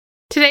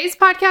Today's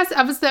podcast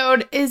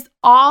episode is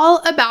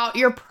all about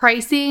your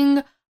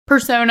pricing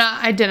persona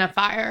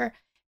identifier.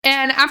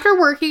 And after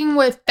working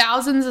with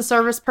thousands of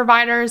service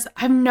providers,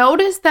 I've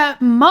noticed that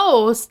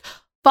most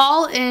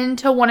fall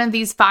into one of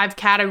these 5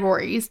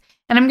 categories.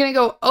 And I'm going to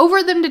go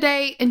over them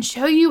today and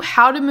show you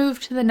how to move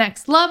to the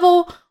next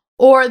level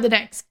or the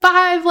next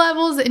 5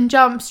 levels and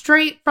jump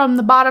straight from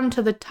the bottom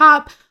to the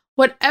top,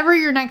 whatever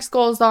your next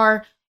goals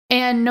are,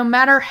 and no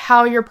matter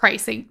how you're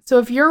pricing. So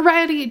if you're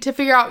ready to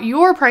figure out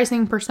your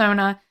pricing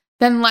persona,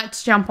 then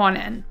let's jump on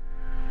in.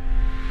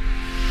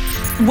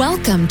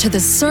 Welcome to the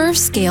Serve,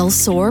 Scale,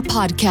 Soar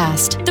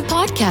podcast, the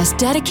podcast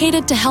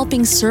dedicated to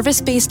helping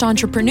service-based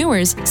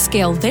entrepreneurs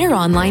scale their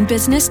online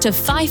business to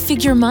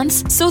 5-figure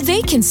months so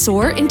they can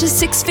soar into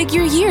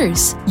 6-figure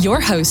years.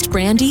 Your host,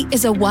 Brandy,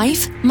 is a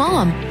wife,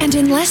 mom, and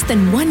in less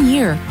than 1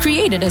 year,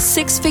 created a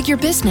 6-figure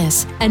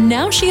business. And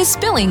now she is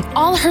spilling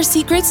all her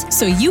secrets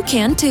so you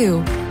can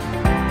too.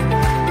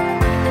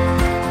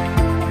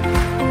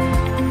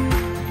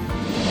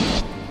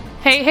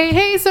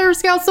 Hey, Serve,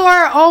 Scale,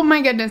 Soar. Oh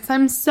my goodness,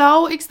 I'm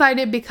so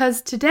excited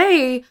because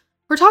today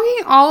we're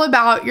talking all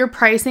about your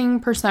pricing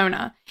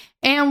persona.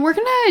 And we're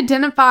going to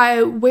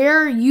identify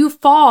where you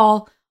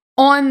fall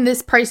on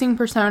this pricing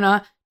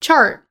persona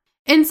chart.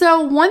 And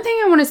so one thing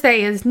I want to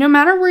say is no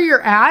matter where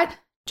you're at,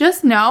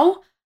 just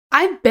know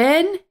I've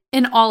been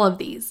in all of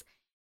these.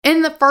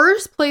 And the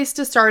first place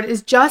to start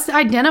is just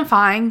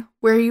identifying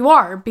where you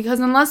are, because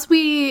unless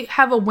we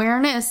have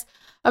awareness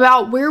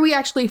about where we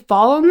actually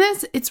fall on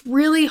this, it's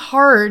really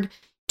hard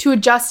to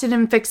adjust it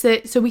and fix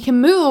it so we can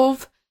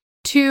move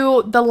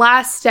to the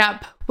last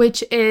step,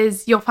 which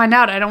is, you'll find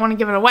out, I don't want to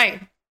give it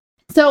away.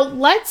 So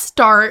let's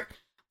start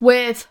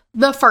with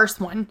the first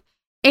one.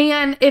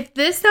 And if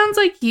this sounds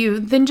like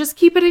you, then just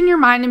keep it in your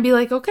mind and be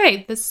like,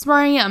 okay, this is where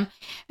I am.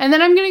 And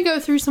then I'm going to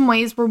go through some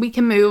ways where we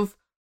can move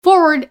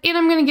forward, and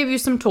I'm going to give you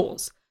some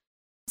tools.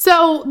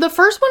 So the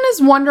first one is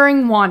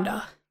Wondering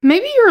Wanda.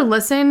 Maybe you're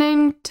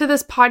listening to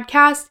this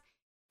podcast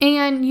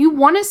and you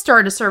want to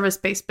start a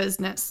service-based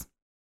business.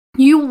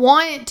 You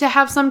want to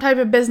have some type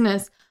of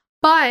business,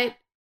 but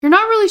you're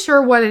not really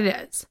sure what it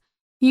is.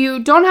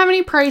 You don't have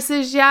any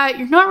prices yet.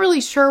 You're not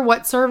really sure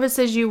what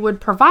services you would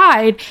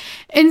provide.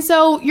 And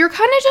so you're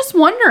kind of just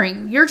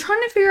wondering. You're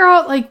trying to figure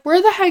out, like,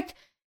 where the heck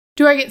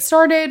do I get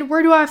started?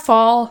 Where do I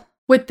fall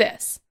with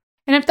this?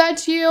 And if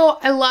that's you,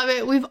 I love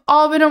it. We've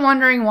all been a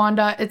Wondering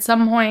Wanda at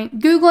some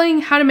point,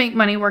 Googling how to make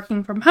money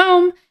working from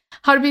home,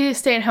 how to be a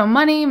stay-at-home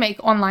money,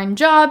 make online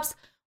jobs.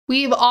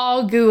 We've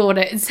all Googled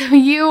it, so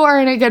you are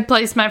in a good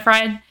place, my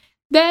friend.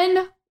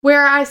 Then,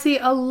 where I see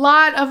a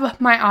lot of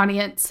my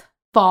audience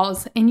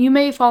falls, and you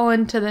may fall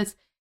into this,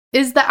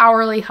 is the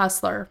hourly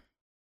hustler.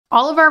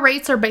 All of our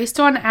rates are based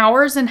on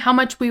hours and how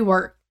much we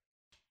work.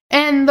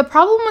 And the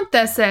problem with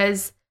this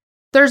is,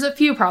 there's a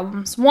few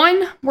problems.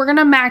 One, we're going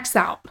to max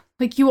out,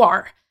 like you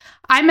are.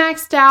 I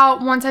maxed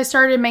out once I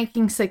started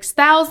making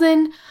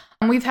 $6,000.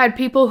 We've had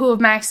people who have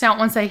maxed out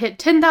once they hit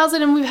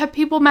 $10,000, and we've had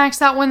people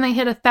max out when they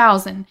hit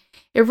 $1,000.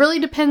 It really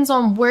depends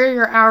on where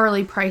your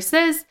hourly price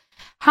is,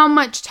 how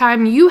much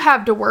time you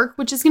have to work,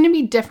 which is going to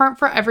be different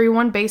for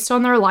everyone based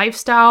on their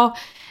lifestyle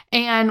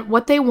and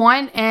what they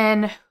want.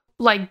 And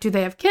like, do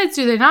they have kids?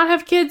 Do they not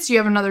have kids? Do you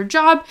have another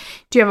job?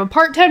 Do you have a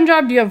part-time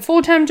job? Do you have a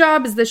full-time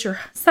job? Is this your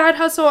side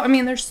hustle? I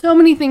mean, there's so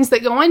many things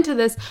that go into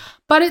this,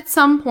 but at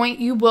some point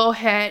you will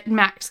hit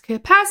max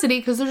capacity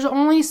because there's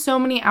only so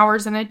many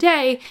hours in a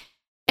day,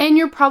 and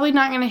you're probably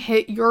not going to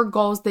hit your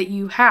goals that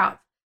you have.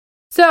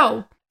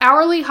 So,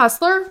 hourly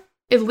hustler,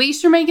 at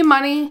least you're making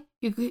money,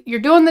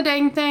 you're doing the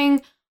dang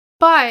thing,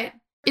 but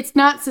it's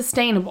not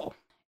sustainable.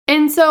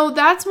 And so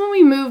that's when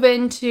we move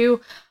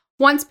into,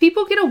 once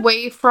people get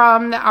away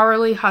from the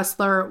hourly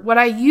hustler, what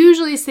I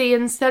usually see,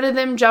 instead of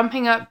them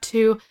jumping up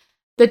to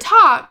the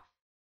top,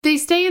 they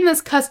stay in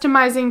this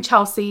Customizing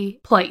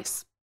Chelsea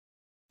place.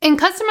 And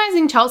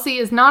Customizing Chelsea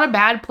is not a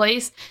bad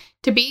place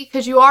to be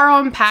because you are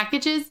on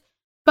packages,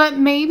 but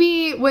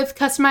maybe with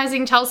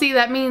Customizing Chelsea,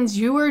 that means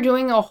you are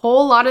doing a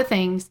whole lot of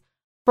things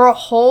for a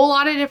whole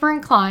lot of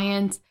different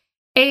clients,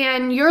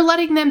 and you're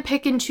letting them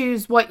pick and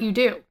choose what you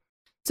do.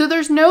 So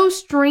there's no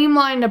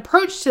streamlined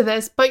approach to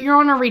this, but you're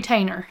on a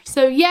retainer.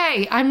 So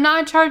yay, I'm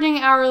not charging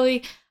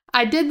hourly.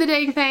 I did the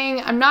dang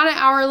thing. I'm not an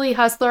hourly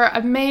hustler.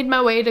 I've made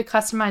my way to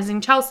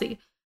Customizing Chelsea.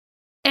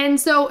 And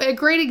so a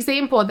great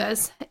example of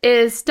this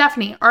is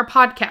Stephanie, our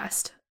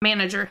podcast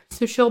manager.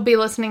 So she'll be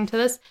listening to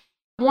this.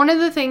 One of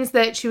the things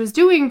that she was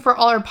doing for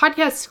all her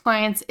podcast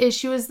clients is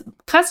she was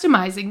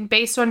customizing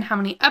based on how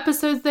many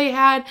episodes they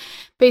had,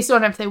 based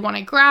on if they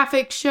wanted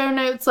graphics, show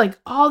notes, like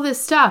all this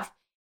stuff.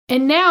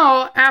 And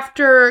now,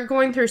 after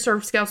going through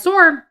Serve, Scale,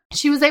 Soar,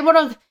 she was able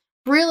to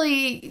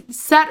really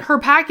set her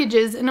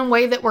packages in a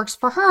way that works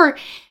for her.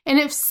 And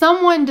if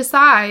someone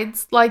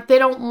decides, like, they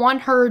don't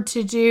want her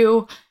to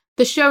do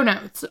the show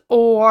notes,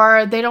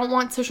 or they don't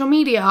want social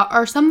media,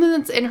 or something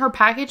that's in her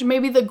package,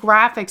 maybe the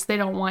graphics they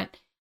don't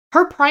want,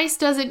 her price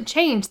doesn't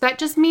change. That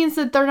just means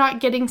that they're not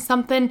getting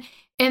something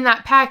in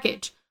that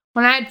package.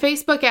 When I had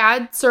Facebook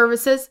ad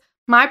services,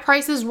 my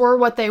prices were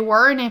what they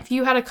were. And if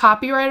you had a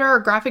copywriter or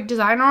graphic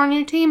designer on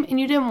your team and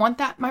you didn't want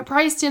that, my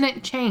price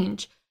didn't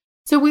change.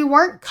 So we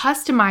weren't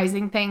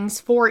customizing things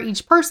for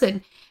each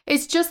person.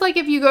 It's just like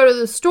if you go to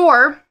the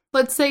store,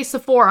 let's say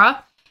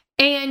Sephora,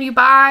 and you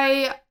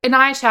buy an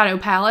eyeshadow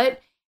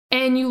palette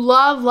and you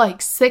love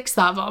like 6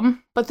 of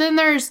them, but then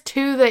there's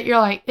 2 that you're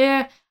like,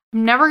 I'm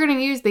never going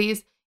to use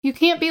these. You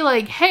can't be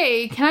like,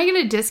 hey, can I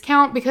get a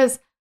discount because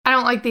I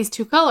don't like these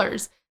 2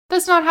 colors?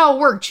 That's not how it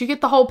works. You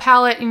get the whole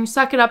palette and you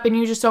suck it up and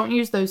you just don't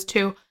use those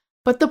 2,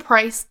 but the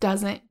price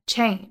doesn't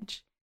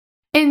change.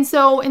 And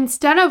so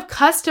instead of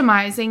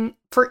customizing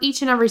for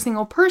each and every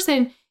single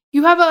person,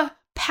 you have a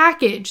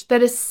package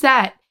that is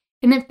set.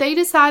 And if they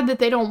decide that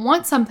they don't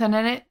want something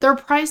in it, their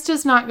price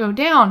does not go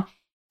down.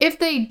 If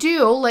they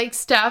do, like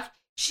Steph,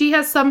 she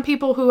has some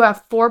people who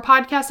have 4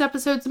 podcast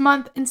episodes a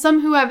month and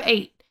some who have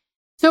 8.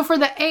 So for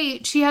the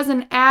 8, she has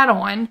an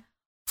add-on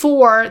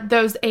for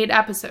those 8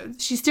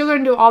 episodes. She's still going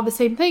to do all the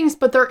same things,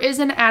 but there is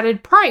an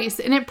added price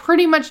and it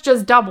pretty much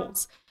just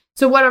doubles.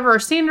 So whatever our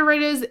standard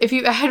rate is, if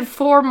you add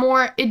 4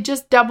 more, it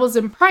just doubles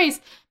in price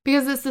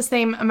because it's the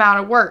same amount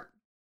of work.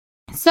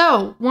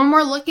 So when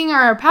we're looking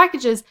at our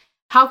packages,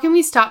 how can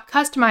we stop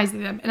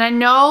customizing them? And I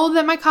know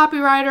that my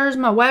copywriters,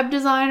 my web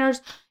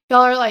designers,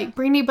 y'all are like,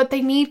 Brittany, but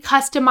they need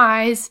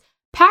customized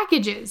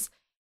packages.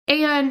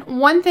 And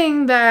one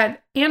thing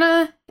that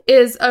Anna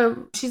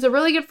she's a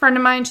really good friend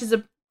of mine. She's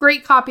a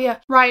great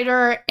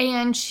copywriter,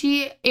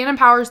 and Anna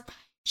Powers,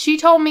 she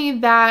told me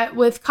that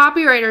with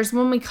copywriters,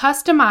 when we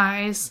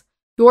customize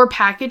your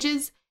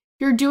packages,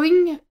 you're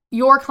doing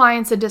your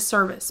clients a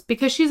disservice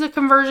because she's a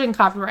conversion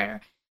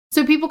copywriter.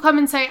 So people come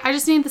and say, I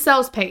just need the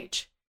sales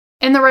page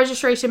and the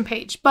registration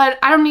page, but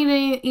I don't need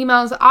any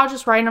emails. I'll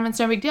just write them. It's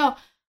no big deal.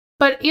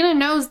 But Anna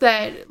knows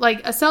that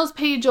like a sales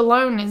page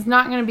alone is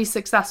not going to be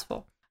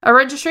successful. A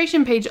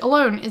registration page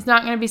alone is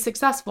not going to be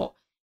successful.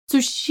 So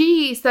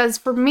she says,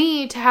 for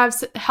me to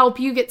help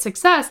you get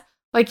success,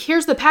 like,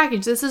 here's the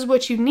package. This is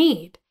what you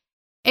need.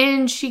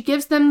 And she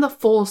gives them the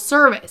full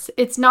service.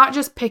 It's not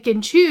just pick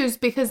and choose,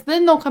 because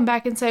then they'll come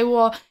back and say,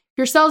 well,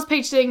 your sales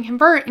page didn't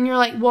convert. And you're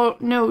like, well,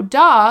 no,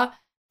 duh,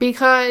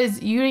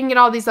 because you didn't get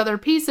all these other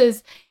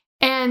pieces.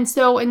 And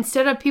so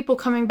instead of people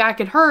coming back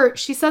at her,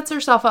 she sets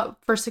herself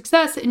up for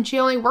success, and she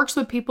only works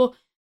with people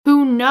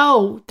who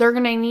know they're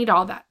going to need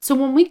all that. So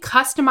when we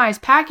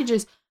customize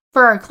packages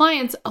for our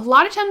clients, a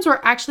lot of times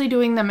we're actually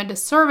doing them a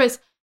disservice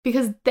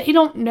because they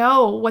don't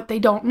know what they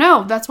don't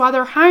know. That's why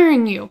they're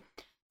hiring you.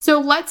 So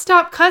let's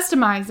stop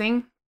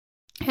customizing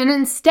and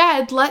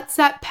instead let's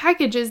set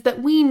packages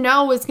that we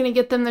know is going to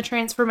get them the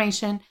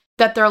transformation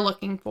that they're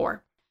looking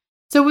for.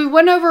 So we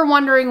went over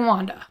Wondering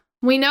Wanda.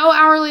 We know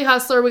Hourly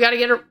Hustler. We got to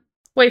get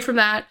away from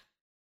that.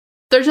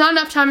 There's not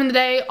enough time in the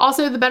day.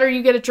 Also, the better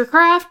you get at your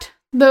craft,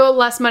 the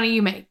less money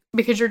you make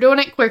because you're doing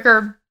it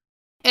quicker.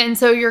 And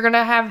so you're going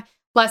to have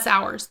less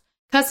hours.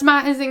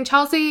 Customizing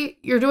Chelsea,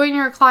 you're doing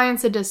your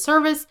clients a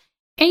disservice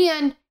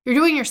and you're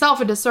doing yourself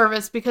a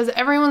disservice because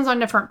everyone's on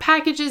different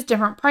packages,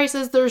 different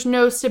prices. There's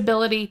no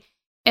stability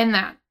in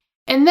that.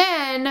 And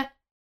then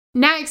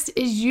next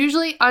is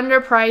usually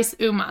underpriced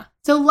UMA.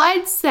 So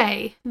let's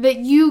say that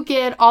you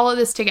get all of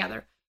this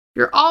together.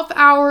 You're off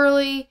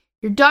hourly,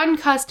 you're done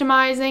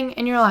customizing,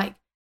 and you're like,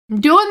 I'm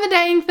doing the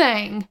dang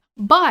thing.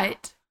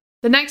 But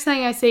the next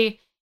thing I see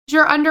is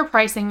you're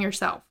underpricing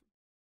yourself.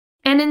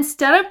 And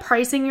instead of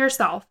pricing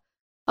yourself,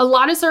 a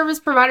lot of service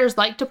providers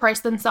like to price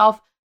themselves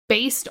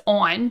based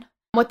on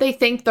what they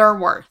think they're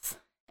worth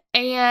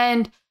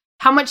and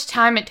how much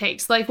time it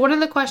takes. Like, one of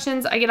the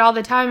questions I get all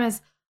the time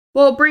is,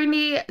 well,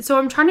 Brittany, so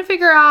I'm trying to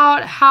figure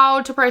out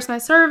how to price my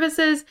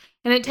services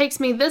and it takes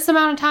me this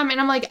amount of time.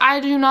 And I'm like, I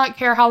do not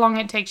care how long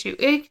it takes you.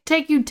 It could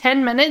take you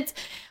 10 minutes,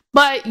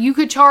 but you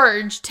could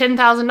charge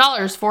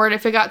 $10,000 for it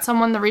if it got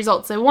someone the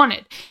results they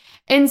wanted.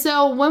 And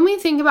so when we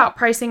think about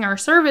pricing our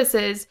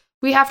services,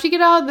 we have to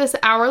get out of this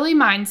hourly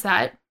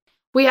mindset.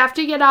 We have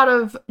to get out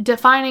of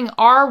defining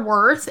our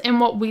worth and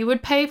what we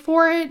would pay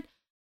for it,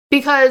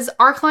 because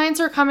our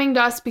clients are coming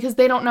to us because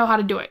they don't know how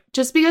to do it.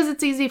 Just because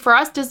it's easy for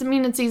us doesn't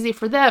mean it's easy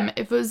for them.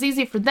 If it was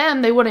easy for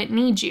them, they wouldn't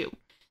need you.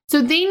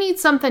 So they need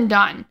something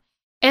done.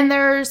 And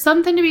there's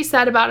something to be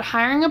said about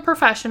hiring a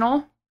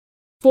professional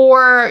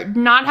for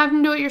not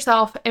having to do it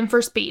yourself and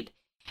for speed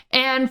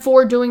and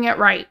for doing it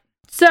right.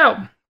 So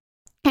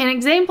an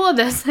example of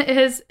this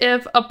is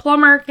if a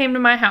plumber came to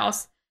my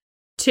house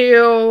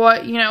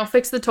to,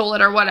 fix the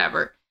toilet or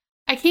whatever.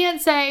 I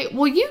can't say,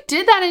 well, you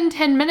did that in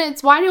 10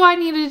 minutes. Why do I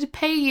need to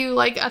pay you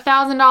like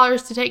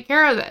 $1,000 to take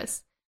care of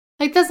this?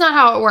 Like, that's not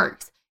how it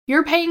works.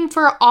 You're paying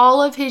for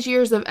all of his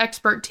years of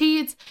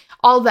expertise,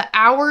 all the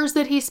hours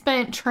that he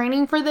spent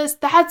training for this.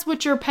 That's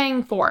what you're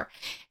paying for.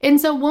 And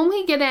so when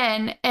we get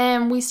in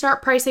and we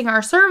start pricing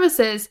our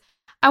services,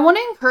 I want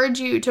to encourage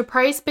you to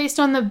price based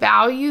on the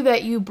value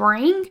that you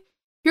bring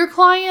your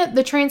client.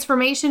 The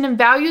transformation and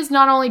value is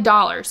not only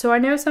dollars. So I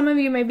know some of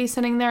you may be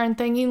sitting there and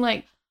thinking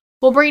like,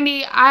 well,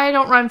 Brandy, I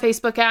don't run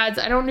Facebook ads.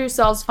 I don't do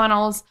sales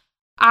funnels.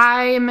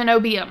 I am an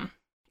OBM.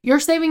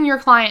 You're saving your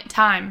client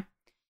time.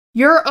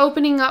 you're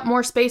opening up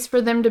more space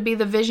for them to be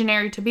the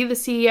visionary, to be the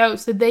CEO,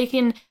 so they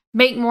can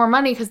make more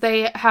money because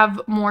they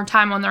have more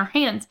time on their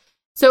hands.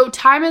 So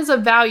time is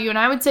of value, and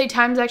I would say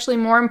time is actually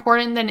more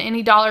important than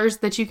any dollars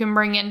that you can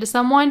bring into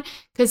someone,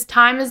 because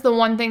time is the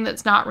one thing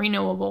that's not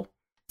renewable.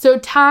 So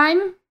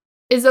time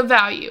is of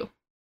value.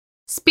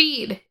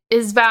 Speed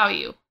is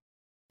value.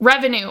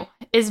 Revenue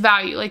is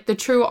value, like the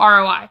true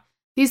ROI.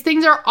 These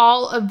things are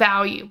all of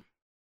value.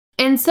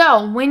 And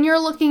so when you're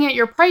looking at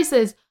your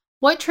prices,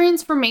 what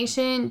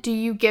transformation do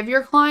you give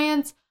your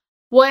clients?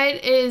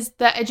 What is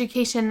the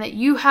education that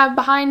you have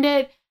behind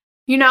it?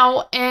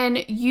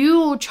 And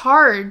you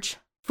charge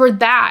for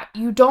that.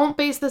 You don't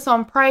base this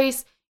on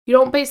price. You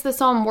don't base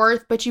this on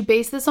worth, but you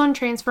base this on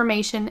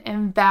transformation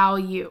and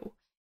value.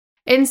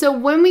 And so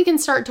when we can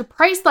start to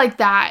price like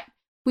that,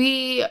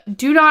 we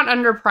do not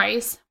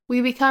underprice.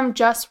 We become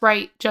just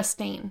right,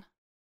 Justine.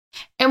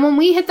 And when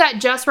we hit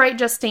that just right,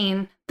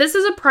 Justine, this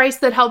is a price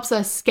that helps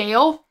us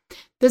scale.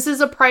 This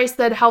is a price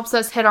that helps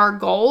us hit our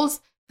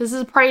goals. This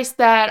is a price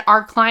that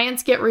our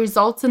clients get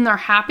results and they're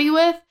happy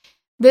with.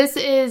 This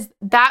is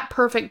that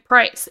perfect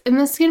price. And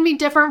this is going to be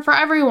different for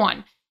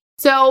everyone.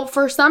 So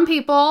for some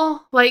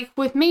people, like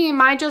with me,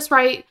 my just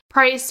right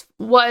price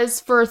was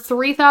for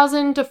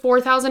 $3,000 to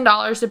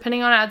 $4,000,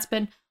 depending on ad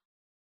spend,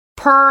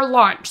 per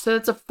launch. So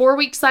it's a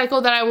 4-week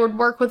cycle that I would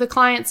work with a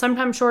client,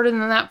 sometimes shorter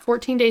than that,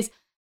 14 days.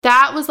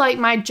 That was like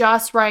my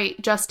just right,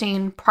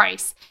 Justine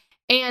price.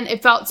 And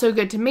it felt so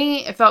good to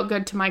me. It felt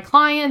good to my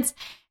clients.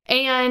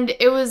 And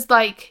it was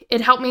like,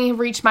 it helped me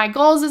reach my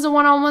goals as a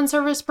one-on-one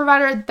service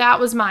provider. That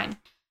was mine.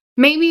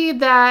 Maybe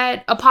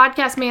that a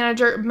podcast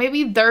manager,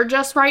 maybe their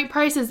just right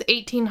price is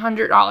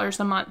 $1,800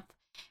 a month.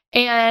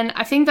 And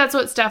I think that's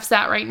what Steph's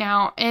at right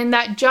now. And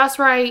that just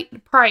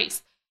right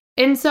price.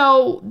 And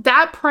so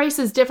that price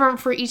is different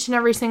for each and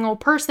every single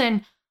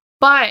person.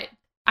 But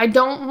I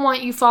don't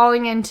want you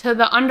falling into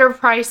the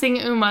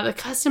underpricing Uma, the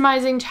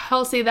customizing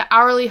Chelsea, the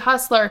hourly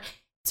hustler.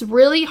 It's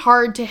really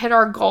hard to hit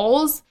our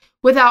goals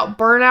without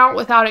burnout,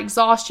 without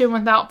exhaustion,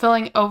 without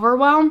feeling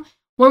overwhelmed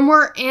when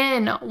we're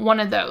in one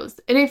of those.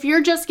 And if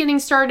you're just getting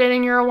started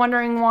and you're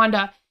wondering,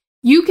 Wanda,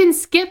 you can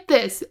skip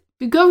this.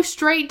 Go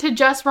straight to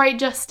Just Right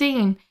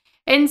Justine.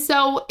 And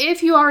so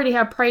if you already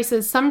have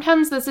prices,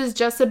 sometimes this is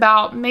just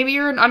about, maybe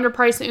you're an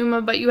underpriced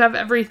Uma, but you have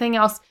everything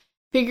else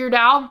figured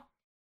out.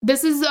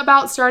 This is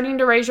about starting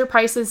to raise your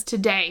prices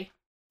today.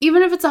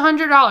 Even if it's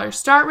 $100,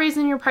 start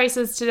raising your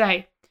prices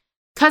today.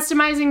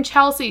 Customizing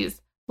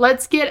Chelsea's.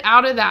 Let's get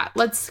out of that.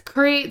 Let's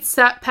create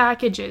set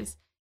packages.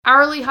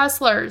 Hourly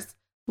hustlers.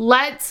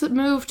 Let's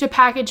move to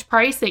package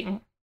pricing.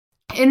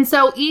 And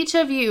so each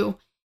of you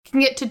can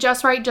get to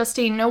Just Right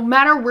Justine, no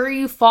matter where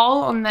you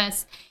fall on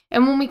this.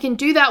 And when we can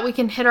do that, we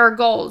can hit our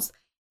goals.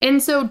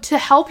 And so to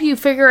help you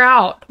figure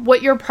out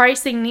what your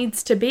pricing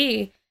needs to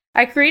be,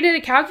 I created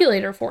a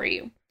calculator for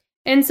you.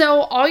 And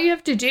so all you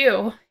have to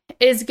do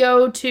is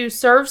go to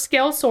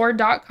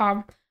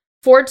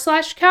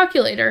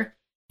servescalesoar.com/calculator,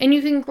 and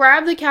you can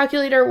grab the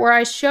calculator where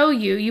I show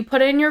you. You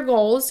put in your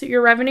goals,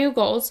 your revenue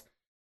goals.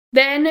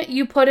 Then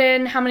you put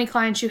in how many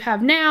clients you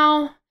have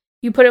now.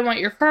 You put in what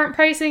your current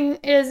pricing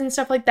is and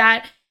stuff like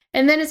that.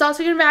 And then it's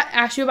also going to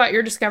ask you about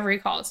your discovery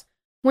calls.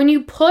 When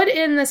you put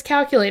in this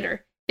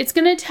calculator, it's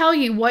going to tell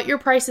you what your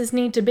prices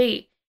need to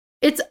be.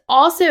 It's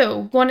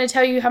also going to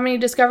tell you how many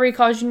discovery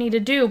calls you need to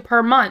do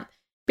per month.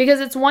 Because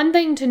it's one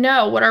thing to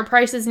know what our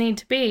prices need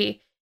to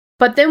be,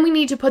 but then we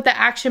need to put the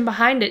action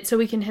behind it so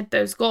we can hit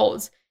those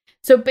goals.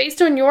 So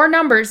based on your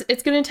numbers,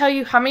 it's going to tell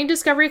you how many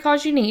discovery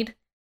calls you need,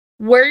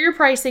 where your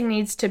pricing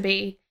needs to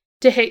be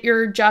to hit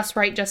your Just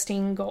Right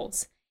Justine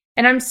goals.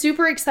 And I'm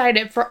super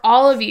excited for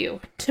all of you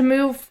to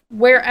move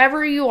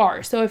wherever you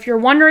are. So if you're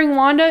wondering,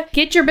 Wanda,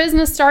 get your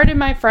business started,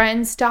 my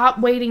friend. Stop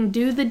waiting.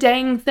 Do the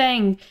dang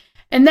thing.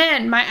 And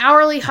then my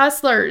hourly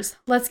hustlers,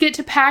 let's get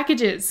to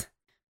packages.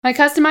 My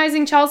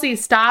customizing Chelsea,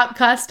 stop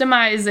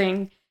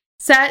customizing.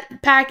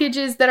 Set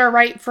packages that are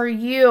right for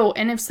you.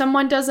 And if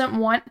someone doesn't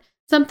want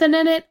something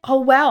in it, oh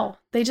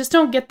well. They just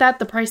don't get that.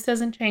 The price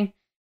doesn't change.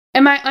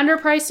 And my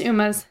underpriced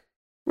Umas,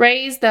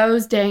 raise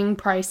those dang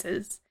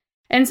prices.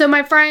 And so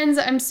my friends,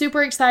 I'm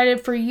super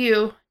excited for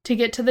you to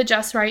get to the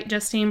Just Right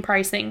Justine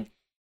pricing.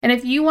 And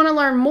if you want to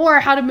learn more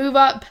how to move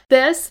up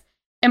this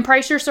and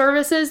price your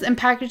services and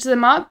package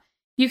them up,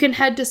 you can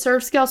head to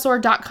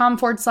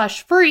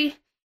servescalesoar.com/free.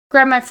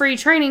 Grab my free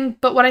training,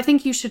 but what I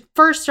think you should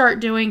first start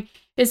doing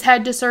is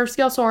head to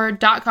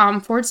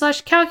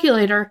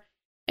servescalesoar.com/calculator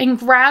and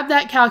grab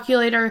that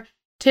calculator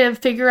to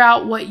figure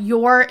out what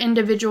your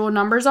individual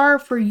numbers are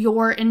for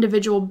your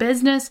individual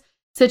business,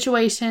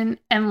 situation,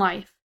 and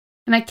life.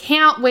 And I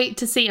can't wait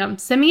to see them.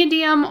 Send me a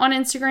DM on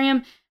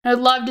Instagram, and I'd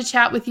love to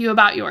chat with you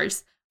about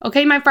yours.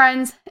 Okay, my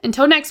friends,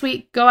 until next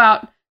week, go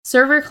out,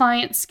 serve your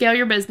clients, scale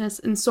your business,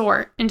 and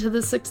soar into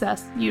the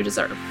success you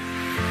deserve.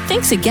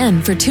 Thanks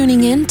again for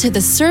tuning in to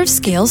the Serve,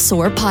 Scale,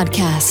 Soar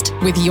podcast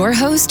with your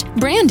host,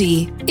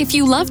 Brandy. If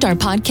you loved our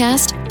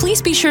podcast,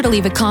 please be sure to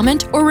leave a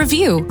comment or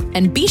review,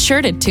 and be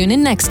sure to tune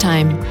in next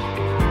time.